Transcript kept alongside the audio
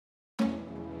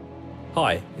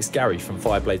Hi, it's Gary from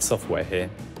Fireblade Software here.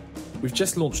 We've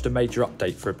just launched a major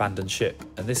update for Abandoned Ship,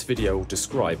 and this video will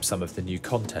describe some of the new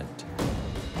content.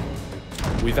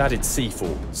 We've added sea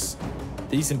forts.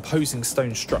 These imposing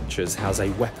stone structures house a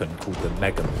weapon called the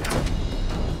Mega Mortar.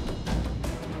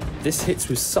 This hits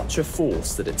with such a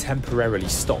force that it temporarily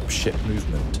stops ship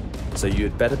movement, so you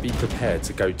had better be prepared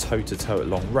to go toe-to-toe at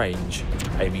long range,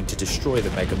 aiming to destroy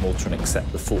the Mega Mortar and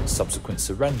accept the fort's subsequent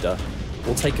surrender,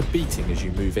 or take a beating as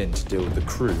you move in to deal with the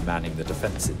crew manning the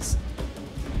defences.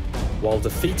 While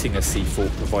defeating a sea fort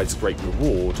provides great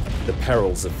reward, the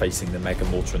perils of facing the Mega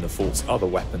Mortar and the fort's other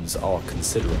weapons are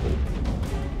considerable.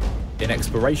 In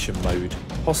exploration mode,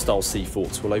 hostile sea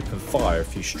forts will open fire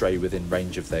if you stray within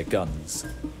range of their guns.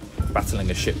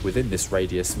 Battling a ship within this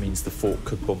radius means the fort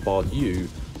could bombard you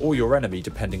or your enemy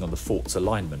depending on the fort's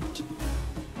alignment.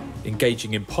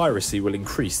 Engaging in piracy will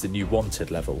increase the new wanted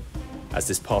level. As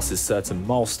this passes certain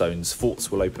milestones, forts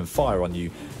will open fire on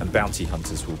you and bounty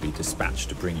hunters will be dispatched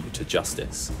to bring you to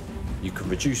justice. You can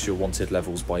reduce your wanted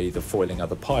levels by either foiling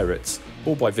other pirates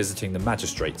or by visiting the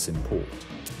magistrates in port.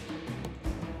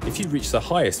 If you reach the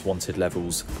highest wanted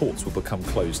levels, ports will become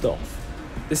closed off.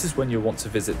 This is when you'll want to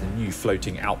visit the new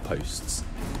floating outposts.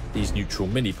 These neutral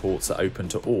mini-ports are open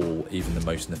to all, even the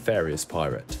most nefarious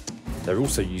pirate. They're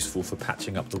also useful for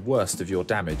patching up the worst of your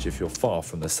damage if you're far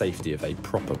from the safety of a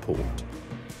proper port.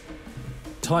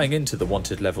 Tying into the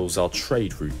wanted levels are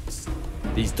trade routes.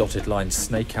 These dotted lines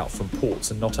snake out from ports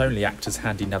and not only act as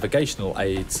handy navigational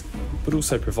aids, but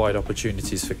also provide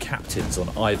opportunities for captains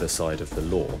on either side of the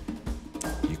law.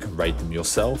 You can raid them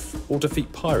yourself, or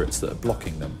defeat pirates that are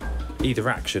blocking them. Either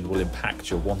action will impact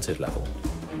your wanted level.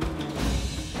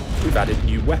 We've added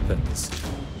new weapons.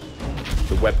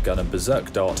 The webgun and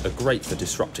berserk dart are great for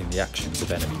disrupting the actions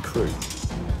of enemy crew.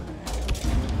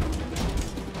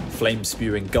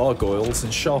 Flame-spewing gargoyles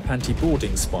and sharp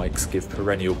anti-boarding spikes give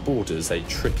perennial boarders a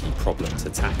tricky problem to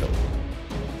tackle.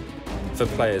 For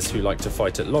players who like to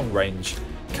fight at long range,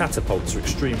 catapults are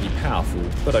extremely powerful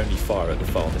but only fire at the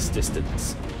farthest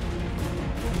distance.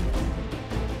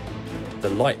 The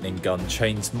lightning gun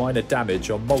chains minor damage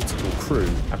on multiple crew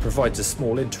and provides a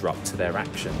small interrupt to their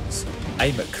actions.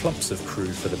 Aim at clumps of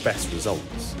crew for the best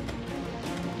results.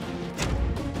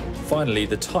 Finally,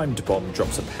 the timed bomb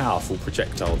drops a powerful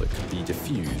projectile that can be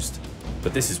defused,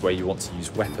 but this is where you want to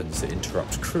use weapons that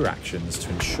interrupt crew actions to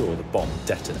ensure the bomb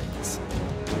detonates.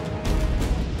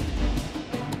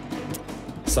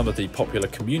 Some of the popular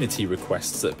community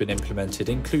requests that have been implemented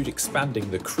include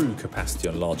expanding the crew capacity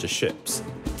on larger ships,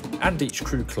 and each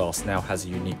crew class now has a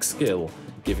unique skill,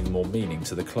 giving more meaning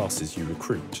to the classes you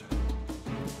recruit.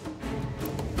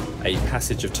 A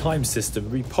passage of time system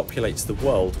repopulates the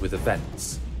world with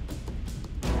events.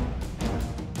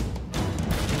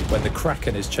 When the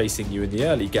Kraken is chasing you in the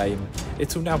early game,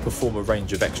 it will now perform a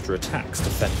range of extra attacks to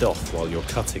fend off while you're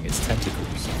cutting its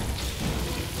tentacles.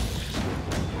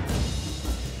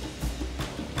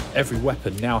 Every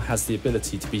weapon now has the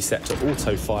ability to be set to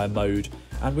auto-fire mode,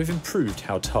 and we've improved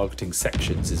how targeting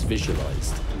sections is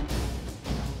visualised.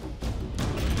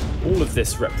 All of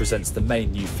this represents the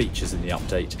main new features in the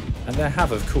update, and there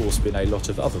have of course been a lot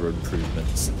of other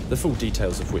improvements, the full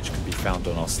details of which can be found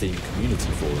on our Steam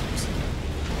community forums.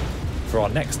 For our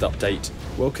next update,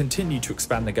 we'll continue to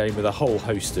expand the game with a whole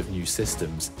host of new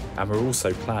systems, and we're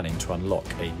also planning to unlock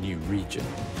a new region.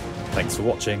 Thanks for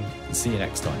watching, and see you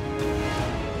next time.